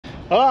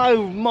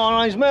Hello,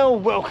 my name's Mel,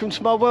 welcome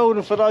to my world,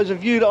 and for those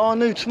of you that are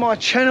new to my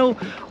channel,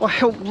 I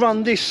help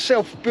run this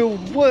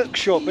self-build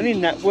workshop, and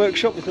in that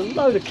workshop there's a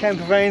load of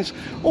camper vans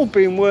all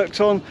being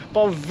worked on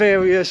by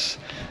various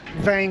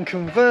van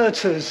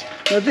converters.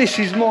 Now this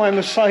is my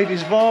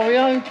Mercedes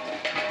Vario.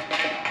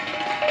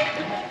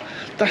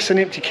 That's an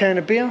empty can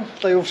of beer.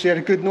 They obviously had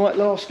a good night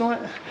last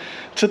night.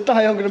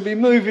 Today I'm going to be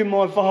moving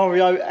my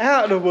Vario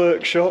out of the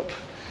workshop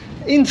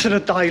into the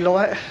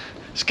daylight.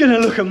 It's going to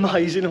look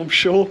amazing, I'm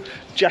sure.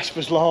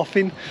 Jasper's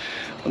laughing.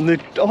 And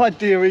the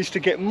idea is to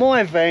get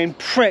my van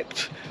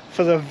prepped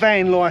for the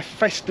Van Life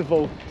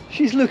Festival.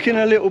 She's looking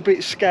a little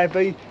bit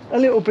scabby, a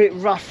little bit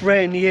rough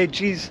around the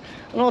edges,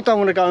 and I don't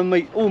want to go and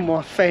meet all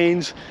my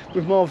fans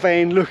with my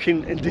van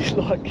looking just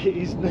like it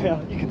is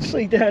now. You can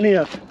see down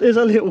here, there's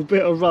a little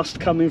bit of rust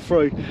coming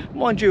through.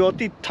 Mind you, I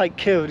did take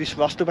care of this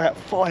rust about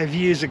 5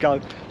 years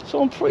ago,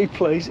 so I'm pretty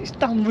pleased. It's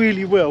done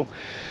really well.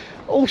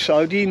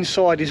 Also, the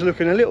inside is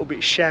looking a little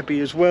bit shabby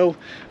as well,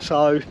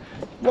 so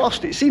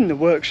whilst it's in the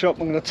workshop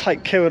I'm going to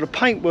take care of the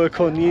paintwork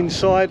on the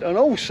inside, and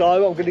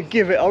also I'm going to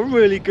give it a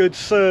really good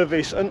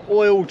service, an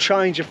oil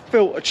change, a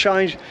filter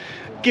change,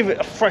 give it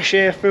a fresh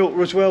air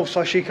filter as well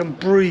so she can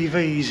breathe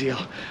easier.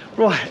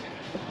 Right,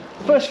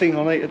 first thing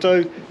I need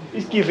to do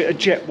is give it a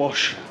jet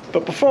wash.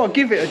 But before I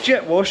give it a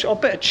jet wash, I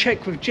better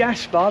check with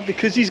Jasper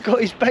because he's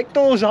got his back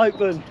doors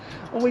open.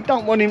 And we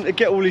don't want him to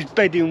get all his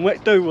bedding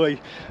wet, do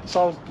we?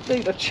 So I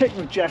need to check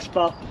with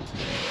Jasper,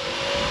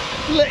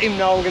 let him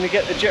know I'm going to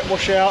get the jet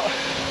wash out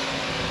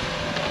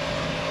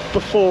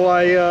before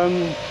I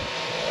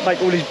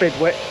make all his bed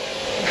wet.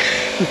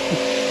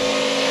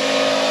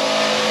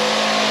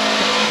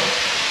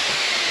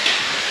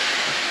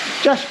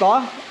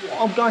 Jasper,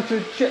 I'm going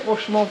to jet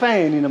wash my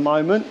van in a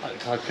moment.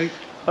 Okay.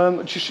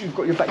 Just you've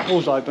got your back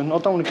doors open. I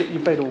don't want to get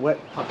your bed all wet.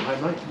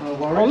 Okay, mate. No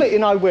worries. I'll let you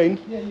know when.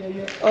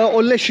 Yeah.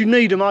 Unless you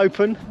need them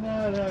open.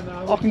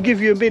 No. I can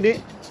give you a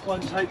minute.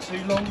 Won't take too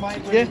long,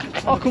 mate. Yeah,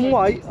 I can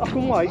wait. I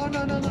can wait. Oh,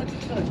 no.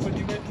 Just when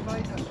you're ready,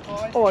 mate. That's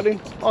fine. All right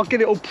then. I'll get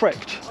it all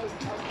prepped.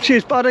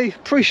 Cheers, buddy.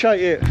 Appreciate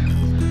it.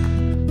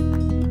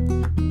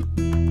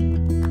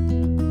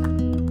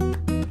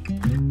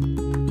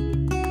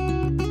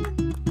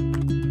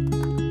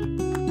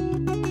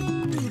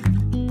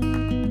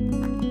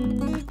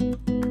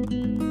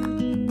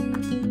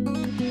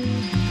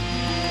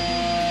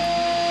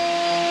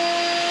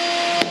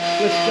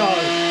 Let's go.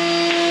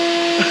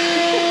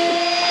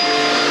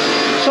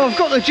 So I've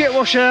got the jet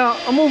wash out,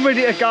 I'm all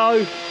ready to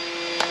go.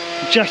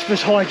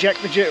 Jasper's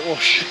hijacked the jet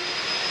wash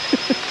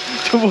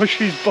to wash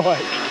his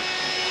bike.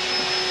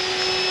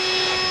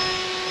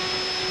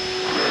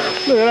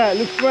 Look at that, it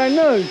looks brand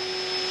new.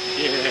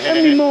 Yeah. How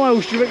many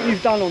miles do you reckon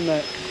you've done on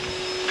that?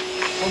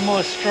 On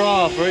my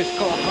Strava, it's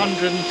got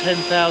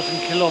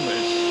 110,000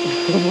 kilometres.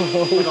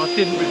 But I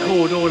didn't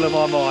record all of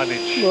my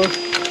mileage. No.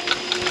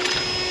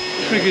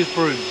 Triggers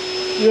broom.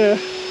 Yeah,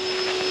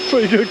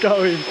 pretty good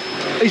going.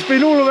 He's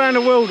been all around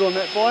the world on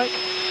that bike,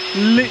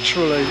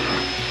 literally.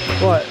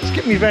 Right, let's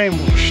get me van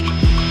washed.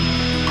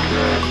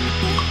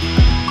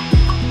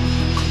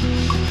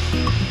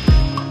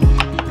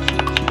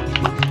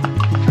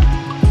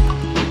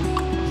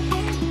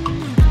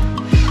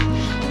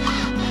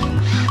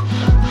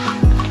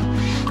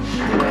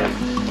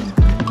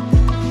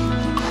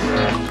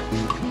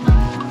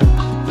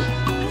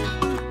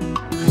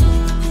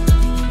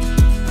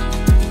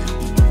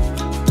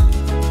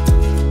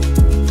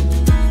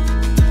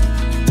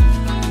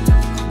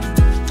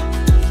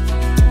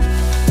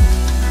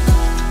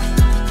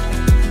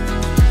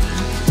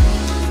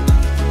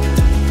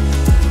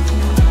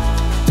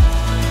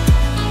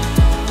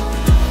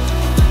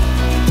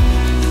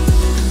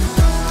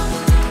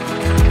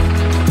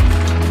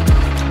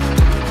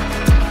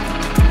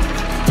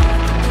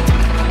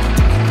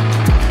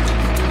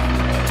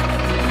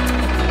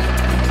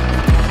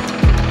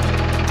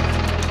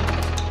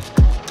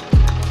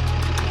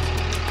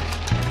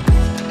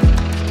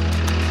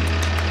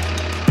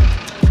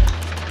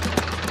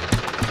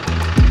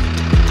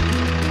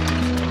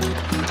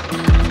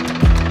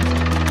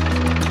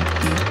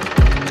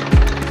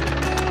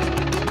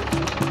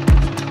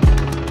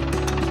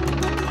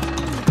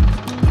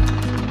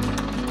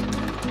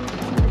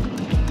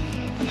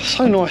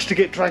 So nice to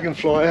get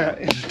Dragonfly out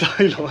in the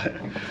daylight.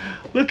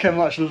 Look how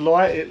much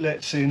light it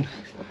lets in.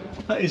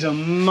 That is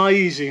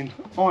amazing.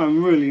 I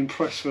am really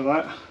impressed with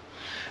that.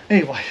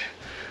 Anyway,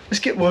 let's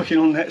get working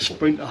on that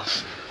Sprinter.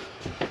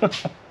 Well,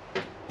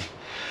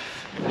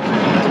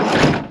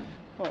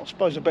 I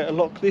suppose I better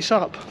lock this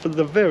up for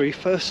the very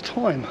first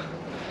time.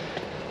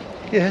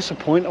 Yeah, that's a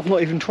point. I've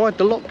not even tried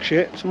the locks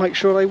yet to make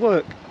sure they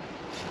work.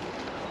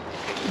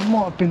 It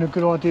might have been a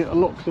good idea to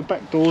lock the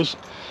back doors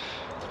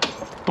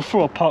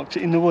before I parked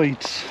it in the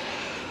weeds.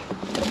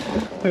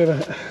 Look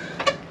at that.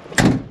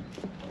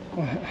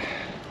 Right.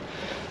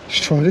 Let's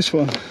try this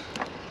one.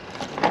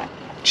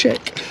 Check.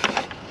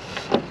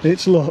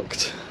 It's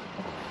locked.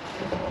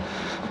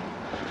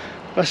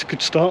 That's a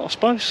good start, I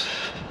suppose.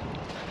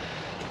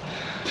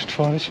 Let's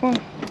try this one.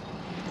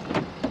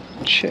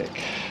 Check.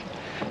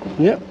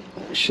 Yep,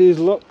 she's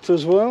locked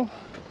as well.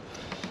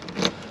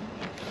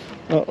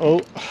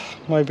 Uh-oh,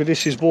 maybe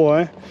this is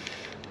why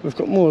we've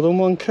got more than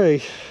one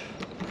key.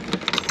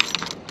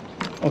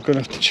 I'm going to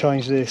have to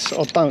change this.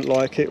 I don't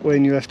like it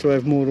when you have to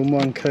have more than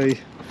one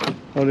key.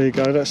 Oh, there you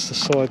go, that's the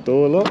side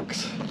door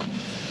locked.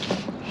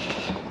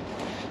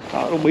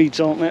 Oh, the weeds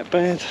aren't that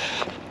bad.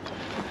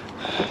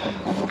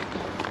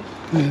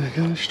 There we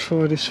go, let's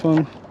try this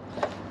one.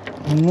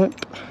 Nope.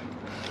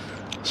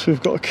 So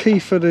we've got a key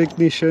for the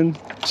ignition,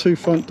 2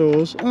 front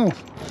doors. Oh,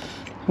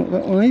 not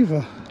that one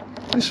either.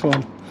 This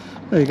one.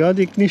 There you go,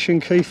 the ignition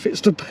key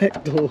fits the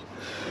back door.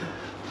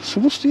 So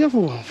what's the other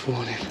one for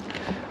then?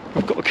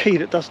 I've got a key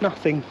that does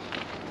nothing.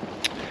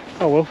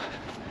 Oh well.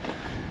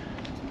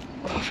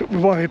 I think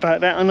we'll worry about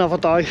that another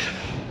day.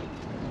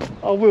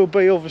 I will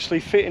be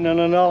obviously fitting an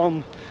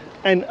alarm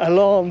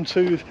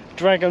to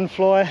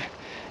Dragonfly,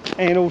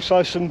 and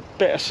also some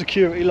better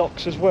security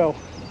locks as well.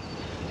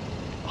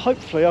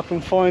 Hopefully I can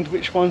find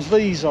which ones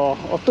these are.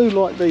 I do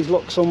like these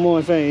locks on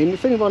my van.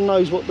 If anyone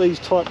knows what these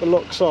type of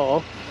locks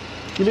are,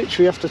 you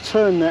literally have to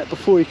turn that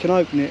before you can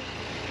open it.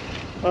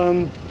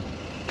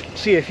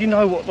 So yeah, if you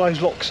know what those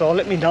locks are,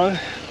 let me know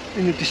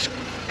in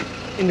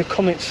the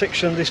comment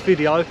section of this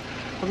video.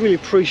 I'd really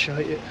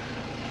appreciate it.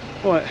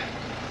 Right,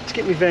 let's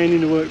get my van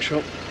in the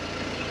workshop.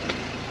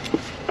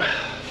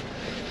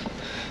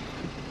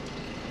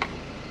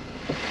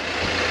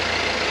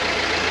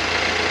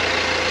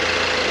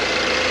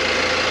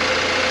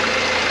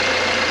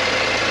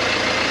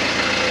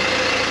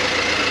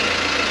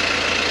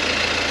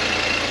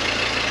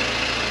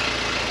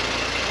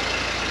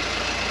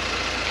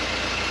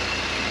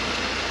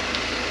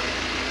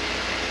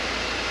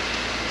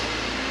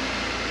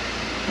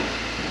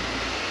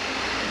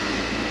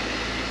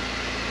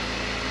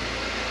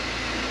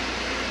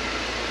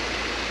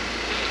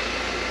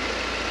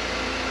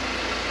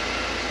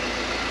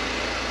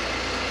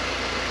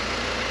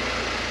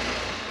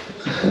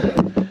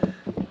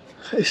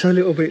 It's a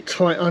little bit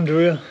tight under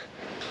here,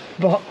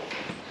 but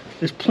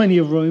there's plenty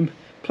of room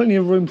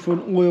for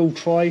an oil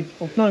tray.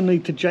 I've no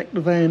need to jack the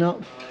van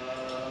up.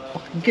 I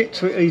can get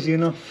to it easy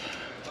enough.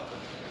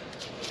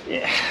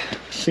 Yeah,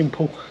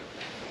 simple.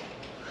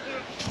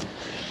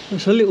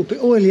 It's a little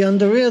bit oily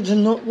under here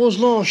than it was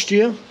last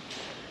year.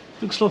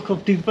 Looks like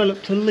I've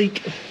developed a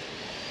leak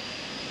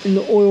in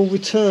the oil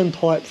return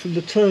pipe from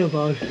the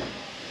turbo.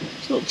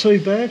 It's not too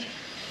bad.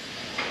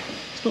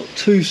 Not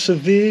too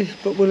severe,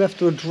 but we'll have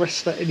to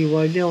address that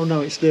anyway. Now I know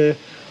it's there,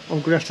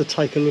 I'm going to have to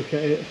take a look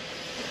at it.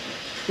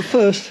 But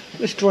first,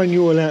 let's drain the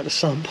oil out of the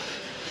sump.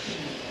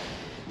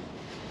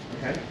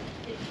 Okay.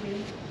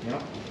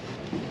 Yeah.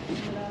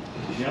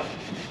 Yeah.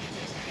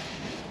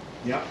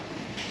 Yeah.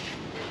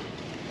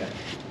 Okay.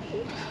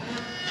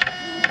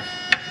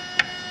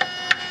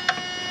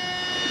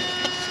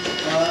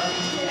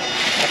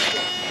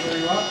 There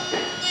you are.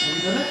 Have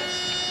you done it?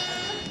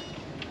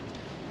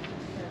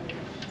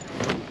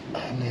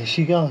 And there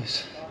she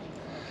goes.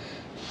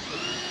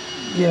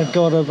 You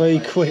gotta be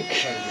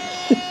quick.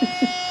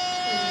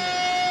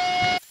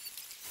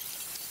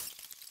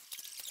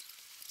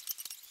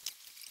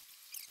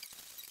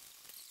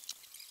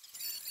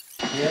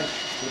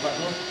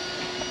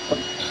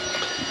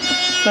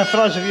 Now, for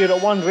those of you that are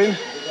wondering,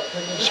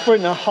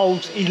 Sprinter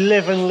holds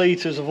 11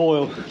 litres of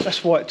oil.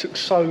 That's why it took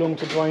so long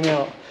to drain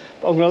out.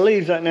 But I'm going to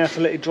leave that now to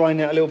let it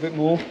drain out a little bit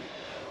more.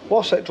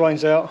 Whilst that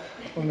drains out,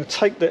 I'm going to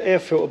take the air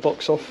filter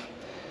box off,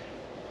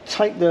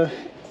 take the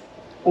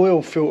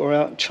oil filter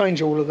out,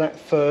 change all of that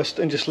first,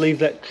 and just leave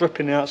that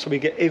dripping out so we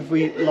get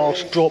every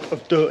last drop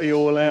of dirty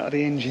oil out of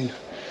the engine.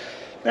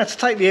 Now, to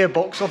take the air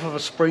box off of a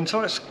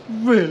Sprinter, it's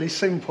really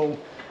simple.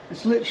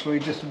 It's literally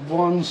just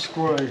one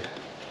screw.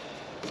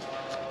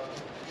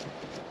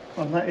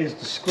 And that is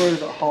the screw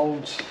that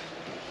holds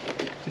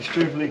this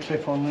Jubilee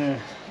clip on there.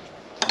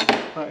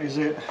 That is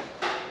it.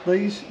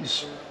 These, you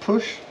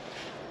push,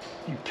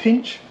 you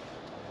pinch,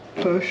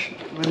 push,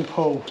 then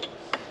pull.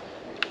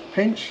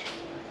 Pinch,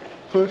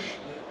 push,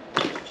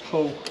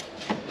 pull.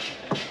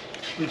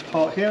 This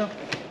part here,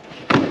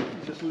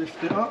 just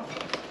lift it up,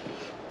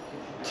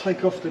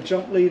 take off the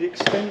jump lead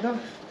extender.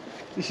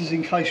 This is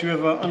in case you're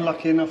ever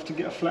unlucky enough to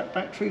get a flat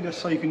battery, that's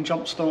so you can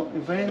jump start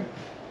your van.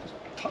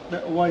 Tuck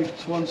that away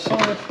to one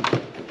side.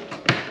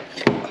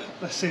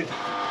 That's it.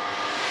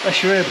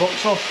 That's your air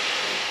box off.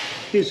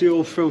 Here's the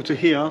oil filter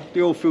here.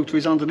 The oil filter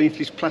is underneath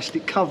this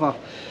plastic cover,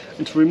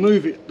 and to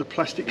remove it, the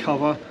plastic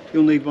cover,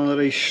 you'll need one of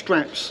these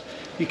straps.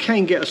 You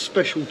can get a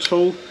special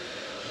tool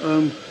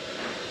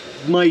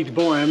made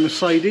by a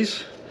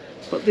Mercedes,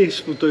 but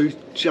this will do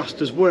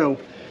just as well.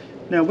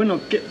 Now, when I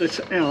get this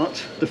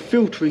out, the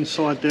filter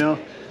inside there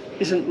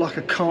isn't like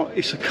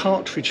it's a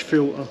cartridge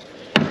filter.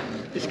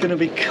 It's going to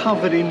be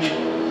covered in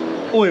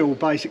oil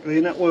basically,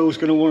 and that oil is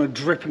going to want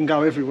to drip and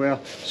go everywhere.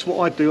 So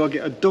what I do, I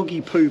get a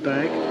doggy poo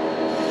bag,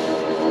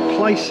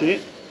 place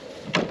it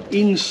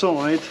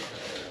inside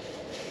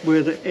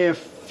where the air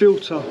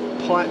filter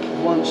pipe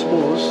once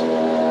was.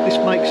 This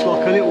makes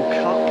like a little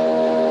cup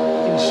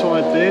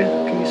inside there.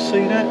 Can you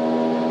see that?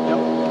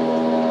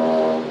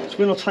 Yep. So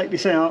when I take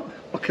this out,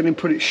 I can then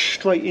put it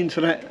straight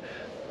into that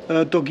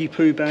doggy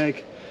poo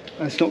bag,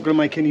 and it's not going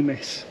to make any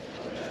mess.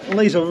 And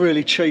these are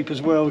really cheap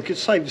as well. You could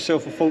save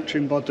yourself a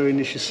fortune by doing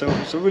this yourself.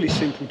 It's a really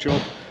simple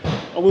job.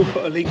 I will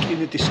put a link in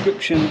the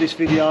description of this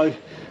video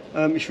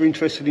if you're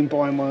interested in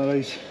buying one of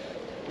these.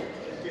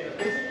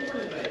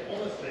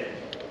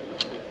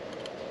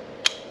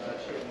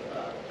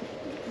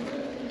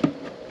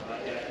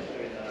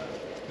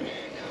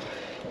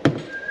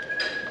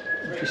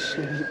 Just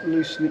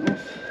loosen it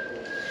off.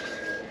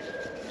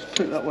 Just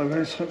put it that way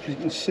around so hopefully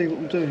you can see what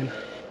I'm doing.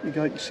 There you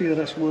go, you can see how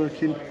that's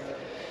working.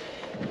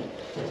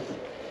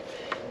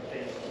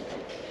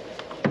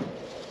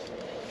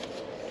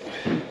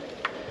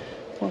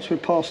 Once we're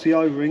past the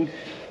O-ring,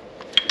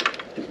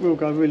 it will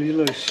go really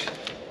loose.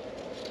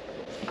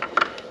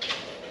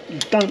 You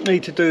don't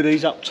need to do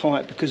these up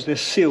tight because they're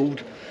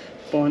sealed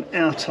by an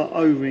outer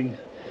O-ring.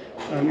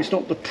 It's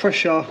not the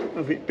pressure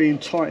of it being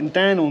tightened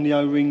down on the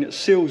O-ring that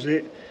seals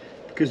it,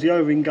 because the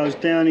O-ring goes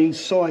down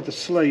inside the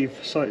sleeve,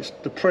 so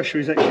the pressure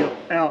is actually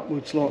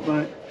outwards like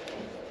that.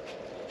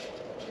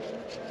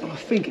 I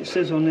think it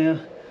says on there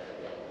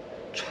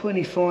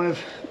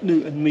 25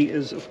 Newton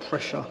meters of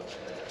pressure,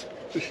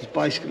 which is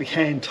basically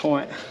hand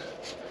tight.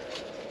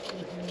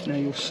 Now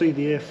you'll see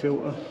the air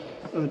filter,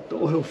 the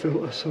oil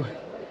filter, sorry,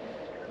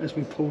 as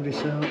we pull this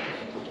out.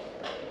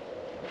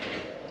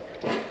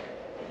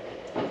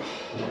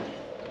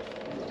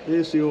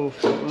 There's the oil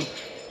filter.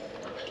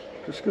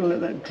 Just going to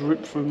let that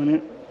drip for a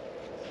minute.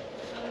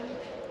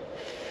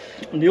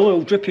 And the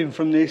oil dripping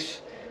from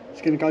this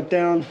is going to go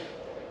down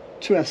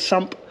to our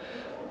sump,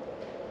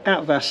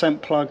 out of our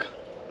sump plug,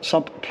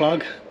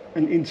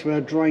 and into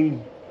our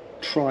drain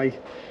tray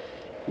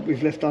that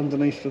we've left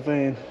underneath the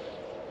van.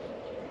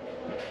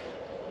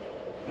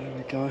 There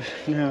we go.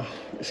 Now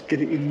let's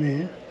get it in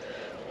there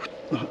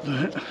like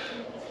that.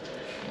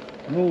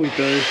 And all we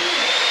do is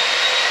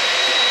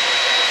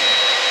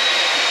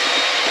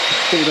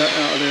pull that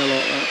out of there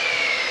like that.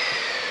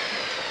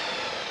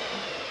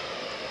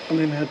 And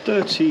then our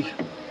dirty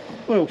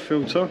oil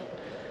filter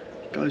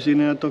goes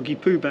in our doggy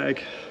poo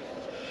bag.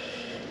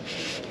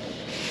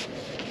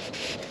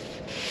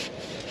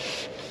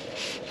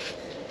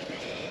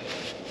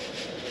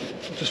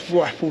 I'll just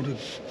wipe all the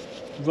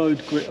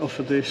road grit off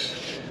of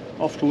this.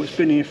 After all, it's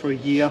been here for a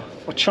year.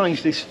 I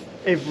change this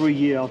every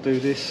year. I'll do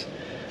this,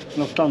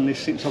 and I've done this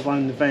since I've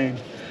owned the van.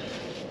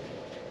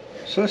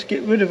 So let's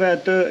get rid of our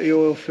dirty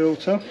oil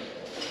filter.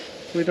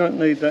 We don't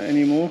need that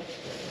anymore.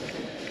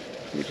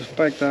 We'll just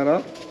bag that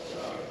up.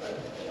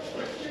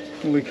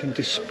 And we can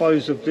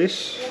dispose of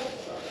this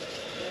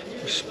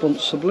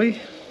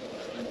responsibly.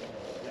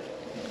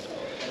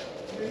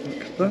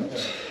 Like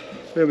that.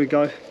 There we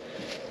go.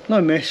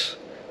 No mess.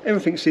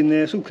 Everything's in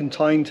there. It's all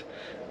contained,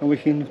 and we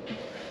can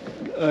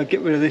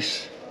get rid of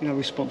this in a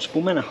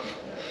responsible manner.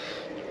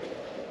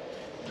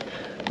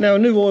 Now, a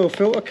new oil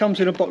filter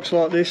comes in a box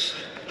like this.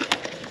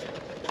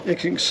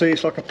 As you can see,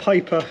 it's like a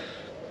paper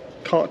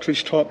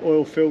cartridge type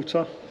oil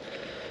filter,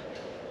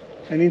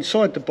 and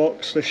inside the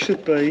box there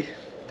should be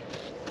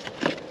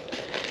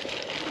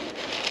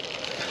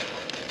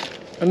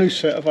a new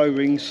set of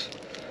O-rings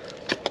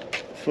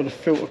for the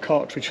filter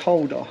cartridge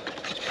holder.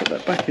 Let's put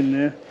that back in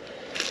there.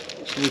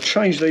 So we'll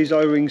change these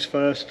O-rings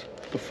first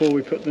before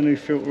we put the new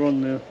filter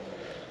on there.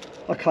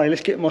 Okay,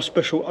 let's get my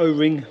special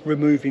O-ring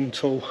removing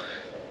tool,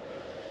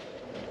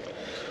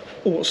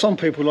 or what some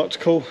people like to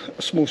call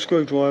a small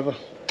screwdriver.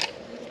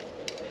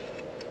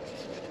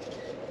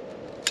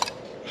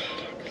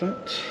 Like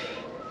that.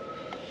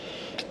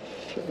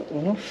 Take that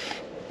one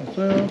off.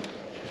 There.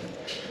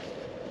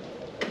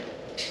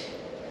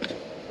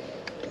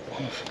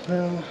 Off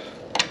there.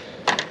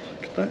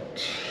 Like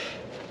that.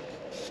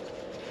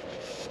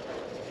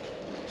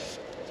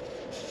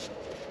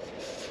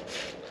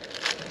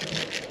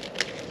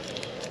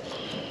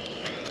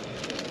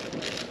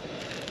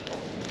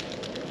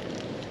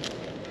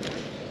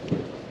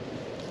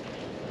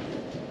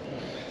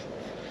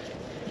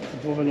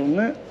 Oil on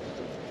that.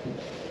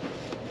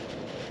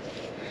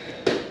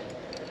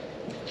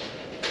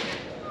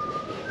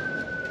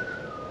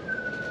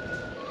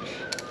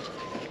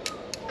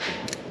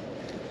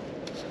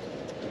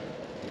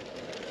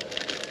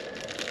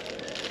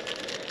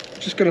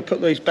 Just going to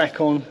put these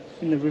back on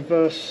in the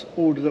reverse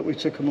order that we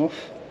took them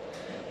off.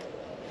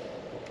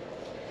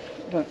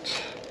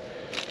 That.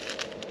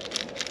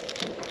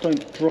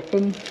 Don't drop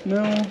them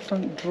now.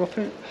 Don't drop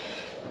it.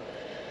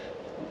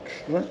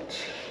 Like that.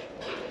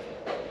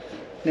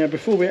 Now,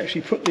 before we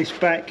actually put this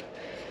back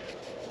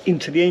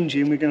into the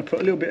engine, we're going to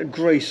put a little bit of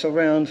grease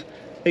around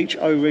each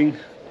O-ring,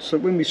 so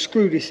when we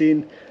screw this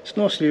in, it's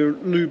nicely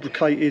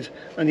lubricated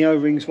and the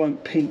O-rings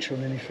won't pinch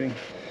on anything.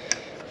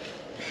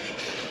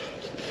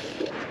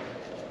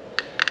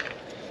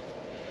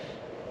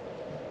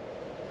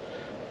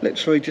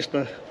 Literally just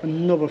a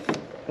knob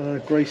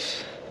of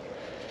grease.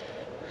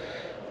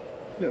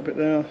 A little bit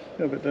there, a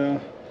little bit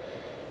there,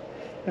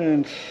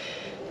 and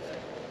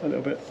a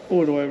little bit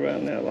all the way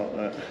around there like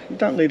that. You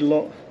don't need a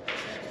lot.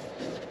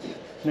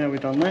 Now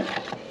we've done that,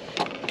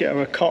 get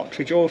our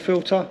cartridge oil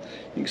filter.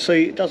 You can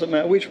see it doesn't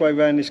matter which way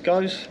around this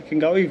goes. It can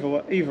go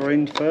either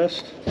end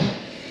first.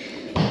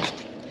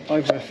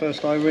 over our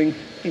first O-ring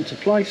into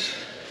place.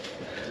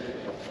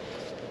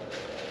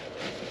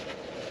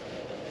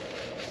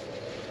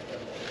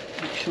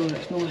 Make sure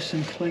that's nice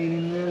and clean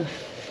in there.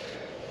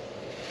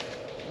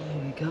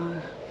 There we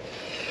go.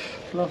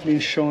 Lovely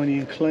and shiny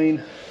and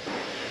clean.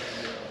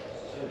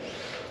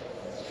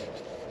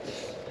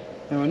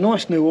 Now a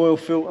nice new oil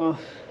filter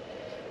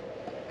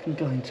can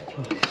go into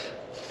place.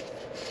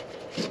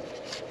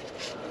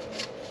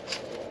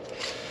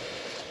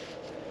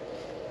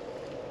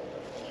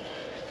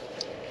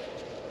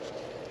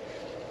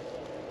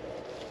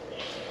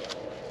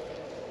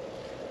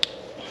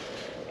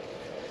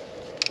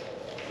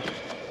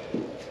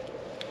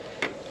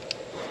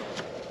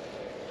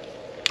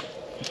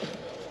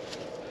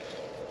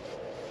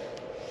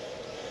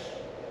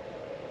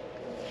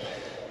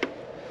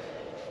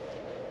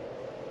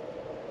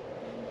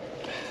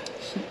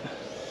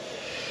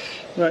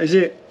 That is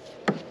it.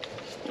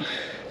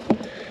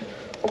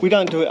 We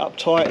don't do it up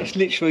tight, it's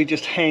literally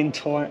just hand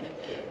tight.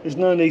 There's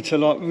no need to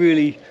like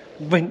really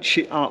wrench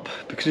it up,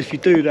 because if you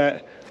do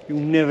that you'll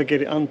never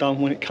get it undone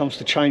when it comes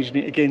to changing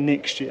it again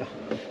next year.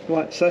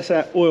 Right, so that's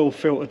our oil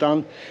filter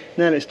done.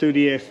 Now let's do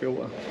the air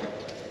filter.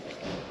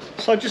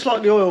 So just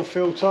like the oil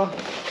filter,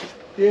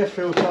 the air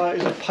filter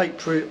is a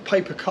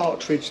paper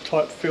cartridge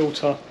type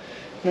filter.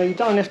 Now you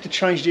don't have to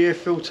change the air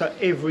filter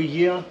every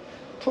year,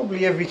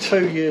 probably every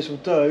 2 years will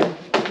do.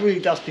 It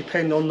really does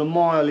depend on the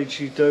mileage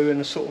you do and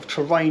the sort of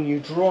terrain you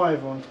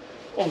drive on.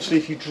 Obviously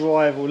if you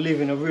drive or live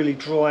in a really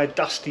dry,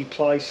 dusty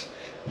place,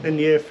 then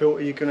the air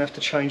filter you're going to have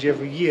to change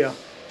every year.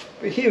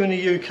 But here in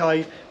the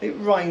UK it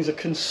rains a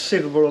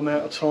considerable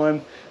amount of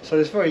time, so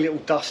there's very little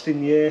dust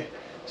in the air.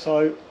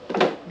 So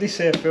this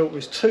air filter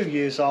is 2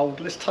 years old.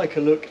 Let's take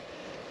a look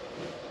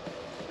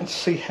and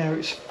see how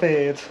it's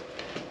fared.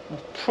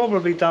 I've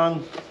probably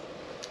done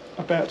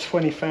about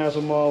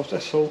 20,000 miles,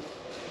 that's all.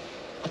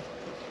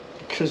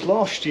 Because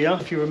last year,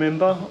 if you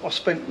remember, I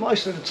spent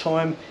most of the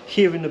time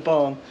here in the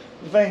barn.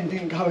 The van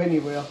didn't go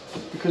anywhere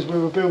because we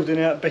were building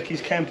out Becky's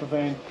camper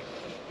van.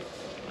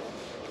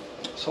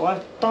 So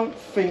I don't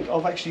think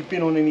I've actually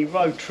been on any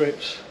road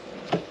trips,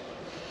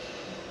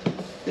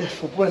 yeah,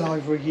 for well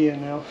over a year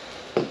now.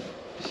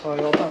 So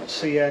I don't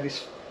see how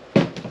this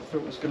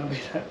filter's going to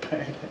be that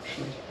bad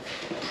actually.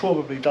 It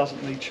probably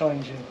doesn't need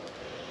changing.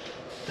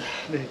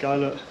 There you go,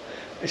 look,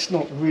 it's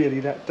not really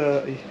that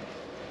dirty.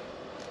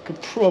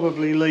 Could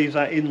probably leave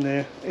that in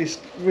there. It's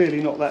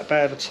really not that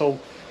bad at all.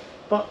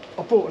 But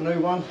I bought a new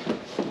one,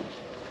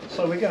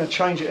 so we're going to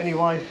change it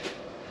anyway,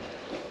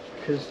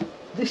 because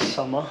this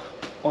summer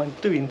I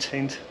do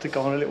intend to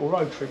go on a little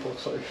road trip or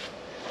two.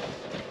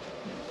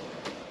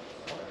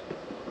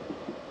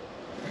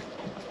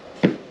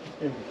 There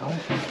we go,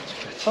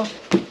 that's better.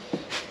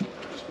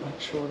 Just make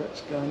sure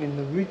that's going in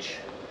the ridge.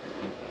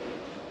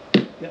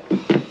 Yep.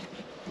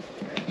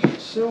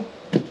 Seal.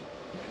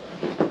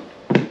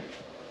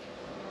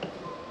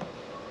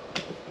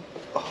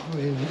 I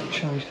really need to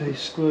change these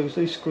screws.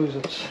 These screws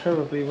are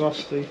terribly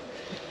rusty.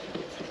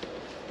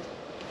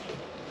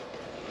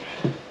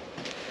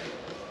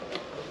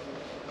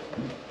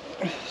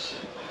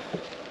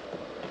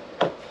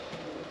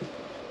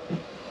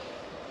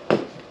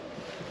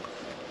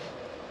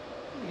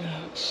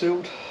 Yeah, it's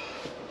sealed.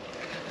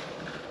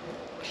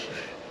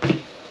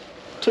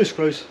 2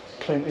 screws,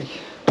 plenty.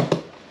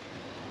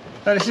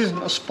 Now this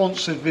isn't a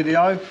sponsored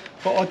video,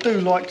 but I do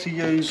like to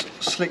use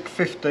Slick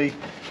 50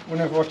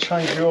 whenever I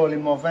change the oil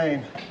in my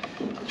van.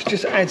 It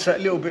just adds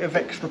that little bit of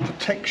extra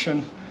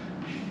protection.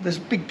 There's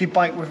a big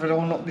debate whether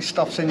or not this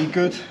stuff's any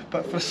good,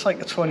 but for the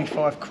sake of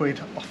 25 quid,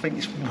 I think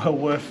it's well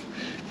worth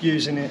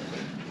using it.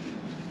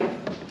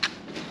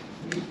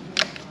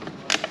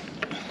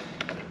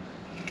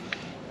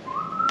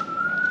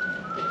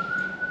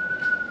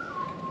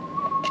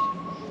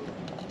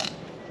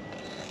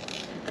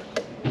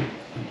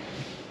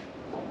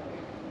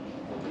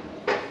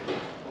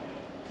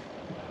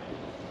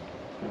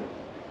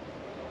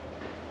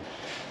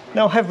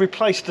 Now I have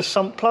replaced the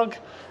sump plug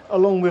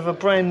along with a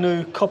brand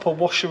new copper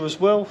washer as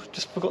well.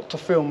 Just forgot to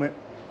film it.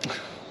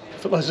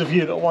 For those of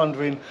you that are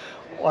wondering,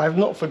 I have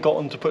not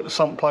forgotten to put the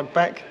sump plug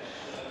back.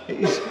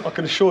 It is, I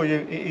can assure you,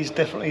 it is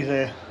definitely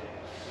there.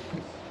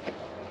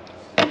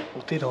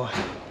 Or did I?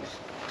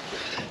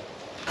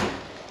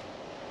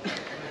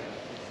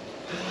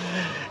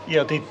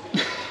 Yeah, I did.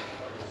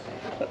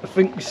 I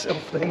think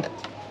myself then.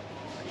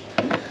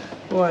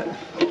 Right,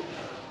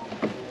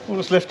 all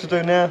that's left to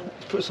do now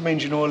is put some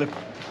engine oil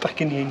back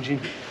in the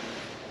engine.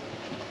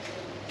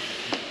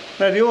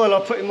 Now the oil I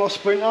put in my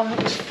Sprinter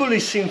is fully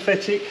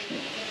synthetic,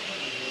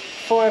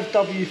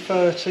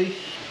 5W30.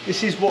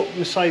 This is what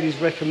Mercedes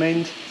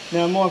recommend.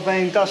 Now my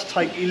van does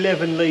take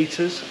 11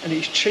 litres and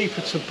it's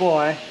cheaper to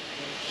buy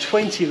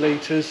 20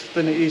 litres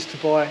than it is to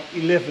buy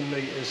 11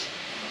 litres.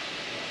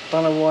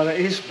 Don't know why that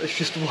is, but it's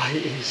just the way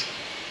it is.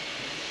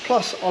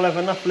 Plus I'll have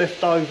enough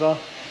left over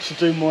to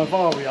do my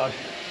Vario.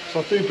 So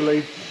I do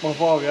believe my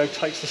Vario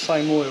takes the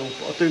same oil,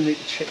 but I do need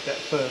to check that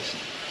first.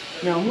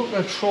 Now I'm not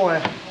going to try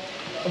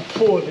and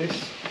pour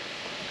this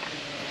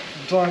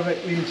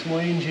directly into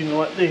my engine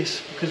like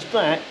this, because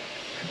that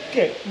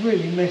get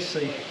really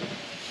messy.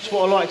 So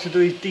what I like to do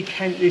is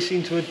decant this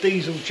into a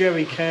diesel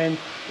jerry can.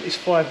 It's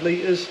 5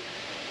 litres,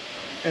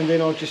 and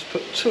then I'll just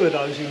put 2 of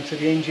those into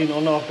the engine. I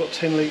know I've got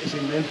 10 litres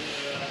in there.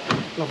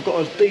 And I've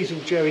got a diesel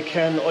jerry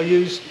can that I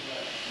use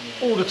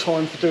all the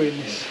time for doing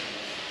this.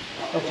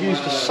 I've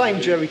used the same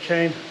jerry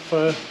can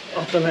for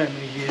I don't know how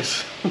many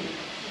years.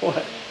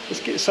 Right,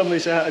 let's get some of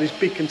this out of this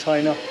big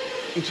container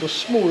into a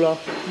smaller,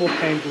 more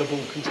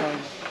handleable container.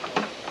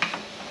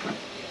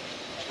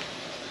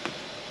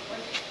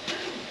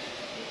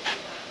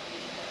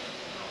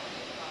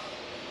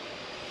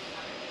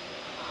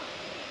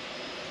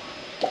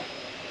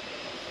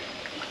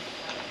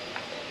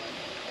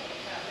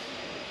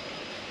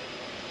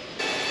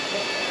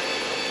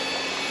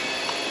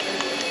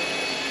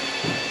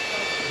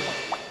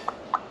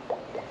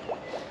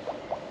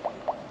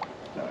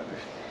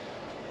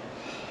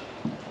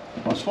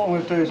 So what I'm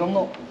going to do is I'm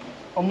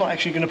not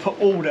actually going to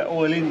put all that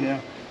oil in there.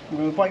 I'm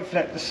going to wait for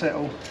that to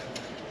settle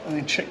and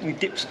then check my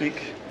dipstick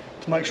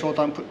to make sure I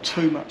don't put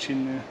too much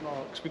in there.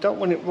 Because we don't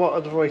want it right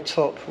at the very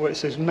top where it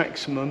says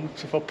maximum.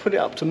 So if I put it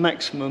up to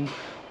maximum,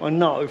 I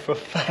know for a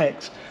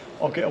fact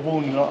I'll get a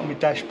warning light on my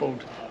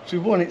dashboard. So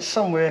we want it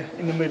somewhere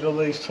in the middle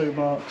of these 2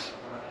 marks.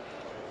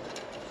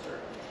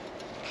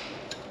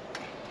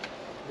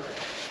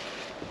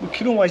 We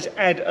can always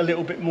add a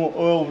little bit more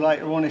oil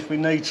later on if we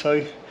need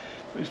to.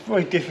 It's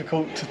very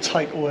difficult to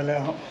take oil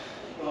out.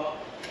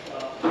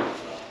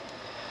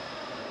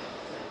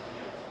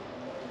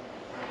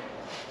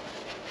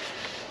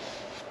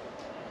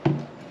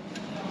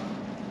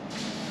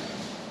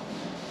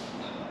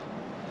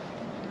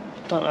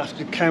 Don't have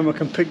to, the camera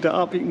can pick that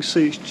up, you can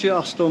see it's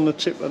just on the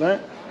tip of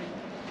that.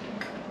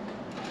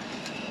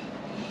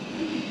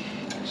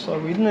 So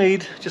we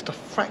need just a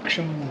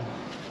fraction more.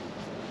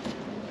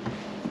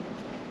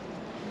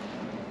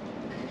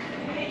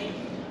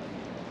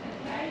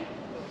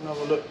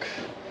 Another look.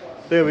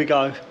 There we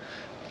go.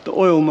 The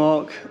oil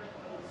mark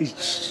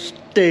is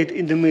dead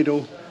in the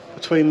middle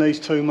between these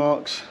 2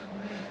 marks.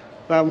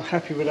 I'm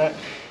happy with that.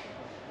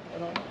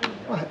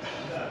 Right.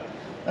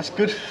 That's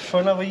good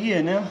for another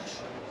year now.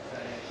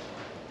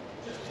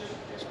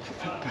 Let's put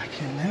that back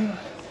in now.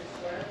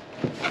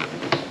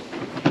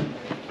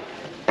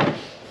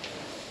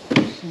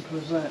 Simple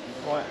as that.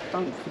 Right,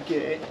 don't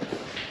forget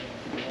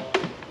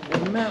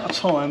the amount of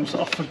times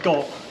I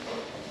forgot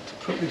to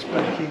put this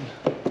back in.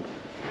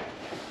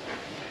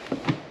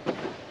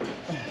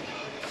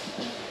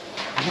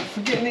 I'm not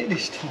forgetting it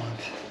this time.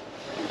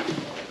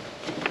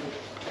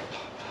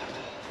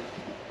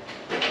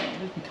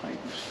 There's my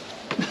cables.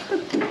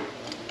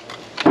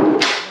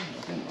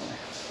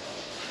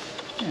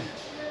 Yeah,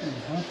 there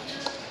we go.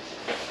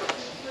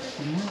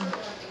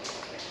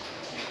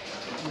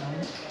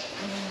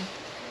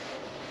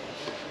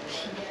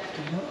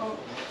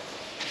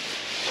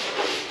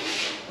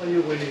 Are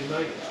you winning,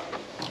 mate?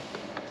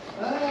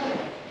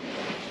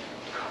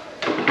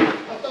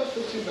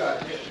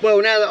 Well,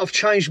 now that I've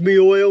changed my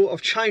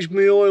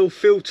oil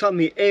filter,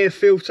 my air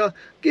filter,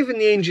 given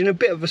the engine a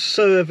bit of a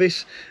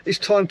service, it's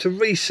time to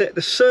reset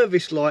the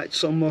service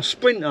lights on my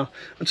Sprinter.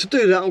 And to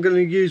do that, I'm going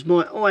to use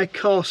my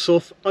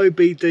iCarsoft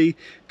OBD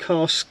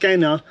car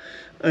scanner,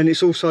 and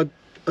it's also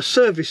a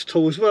service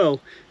tool as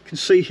well. You can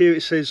see here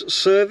it says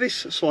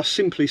service, so I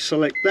simply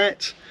select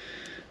that,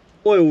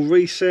 oil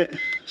reset,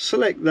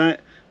 select that,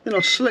 then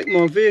I select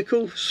my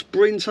vehicle,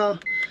 Sprinter.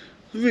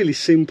 Really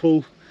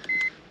simple.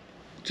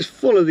 Just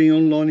follow the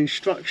online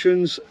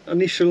instructions,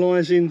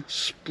 initialising,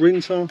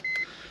 Sprinter,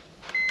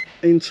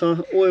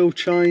 enter, oil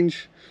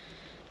change,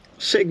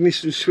 set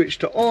ignition switch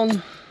to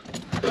on,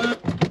 like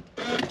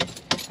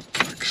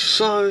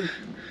so,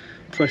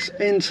 press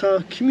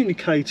enter,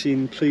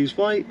 communicating, please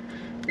wait,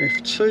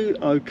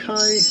 F2, OK,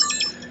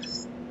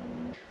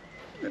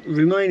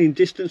 remaining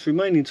distance,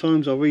 remaining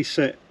times I'll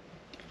reset,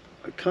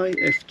 OK,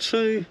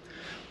 F2,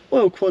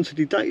 oil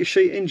quantity data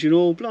sheet, engine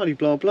oil, blah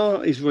blah blah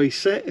is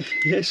reset.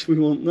 Yes, we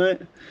want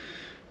that.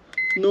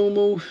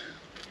 Normal,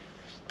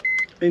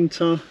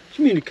 enter,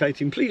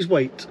 communicating, please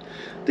wait.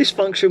 This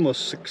function was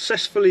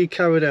successfully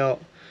carried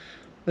out.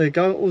 There you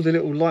go, all the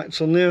little lights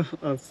on there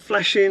are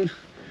flashing.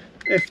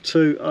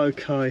 F2,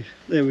 OK,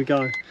 there we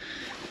go.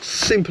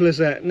 Simple as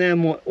that. Now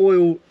my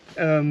oil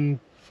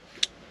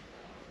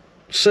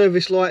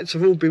service lights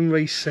have all been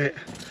reset.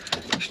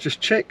 Let's just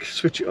check,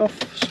 switch it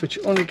off, switch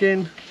it on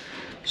again.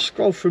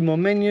 Scroll through my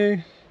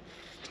menu,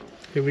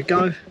 here we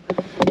go.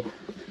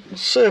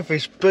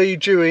 Service B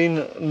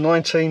doing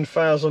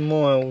 19,000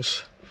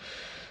 miles.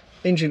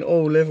 Engine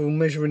oil level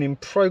measuring in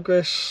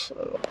progress.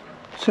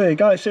 So there you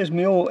go, it says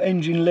my oil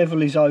engine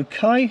level is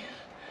okay.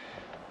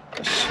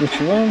 Let's switch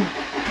her on.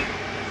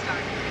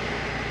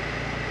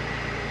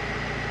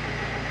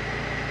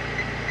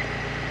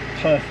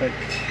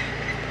 Perfect.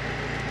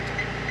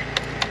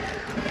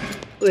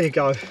 There you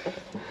go.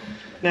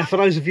 Now, for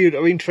those of you that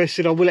are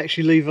interested, I will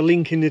actually leave a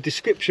link in the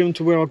description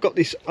to where I got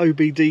this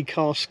OBD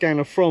car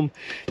scanner from.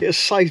 It has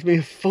saved me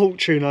a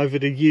fortune over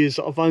the years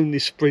that I've owned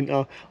this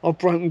Sprinter. I've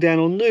broken down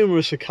on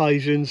numerous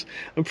occasions,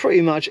 and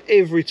pretty much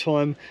every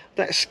time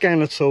that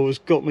scanner tool has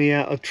got me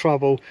out of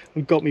trouble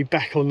and got me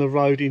back on the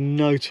road in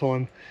no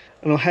time.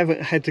 And I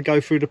haven't had to go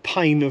through the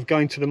pain of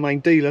going to the main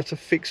dealer to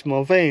fix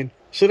my van.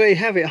 So there you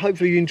have it.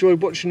 Hopefully you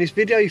enjoyed watching this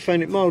video. You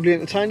found it mildly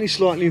entertaining,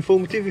 slightly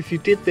informative. If you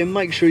did, then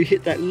make sure you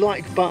hit that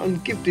like button,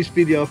 give this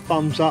video a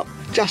thumbs up,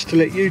 just to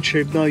let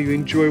YouTube know you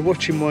enjoy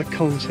watching my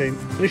content.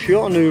 And if you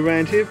are new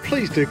around here,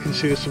 please do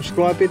consider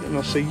subscribing, and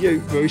I'll see you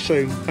very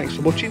soon. Thanks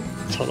for watching.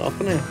 Ta-ra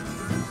for now.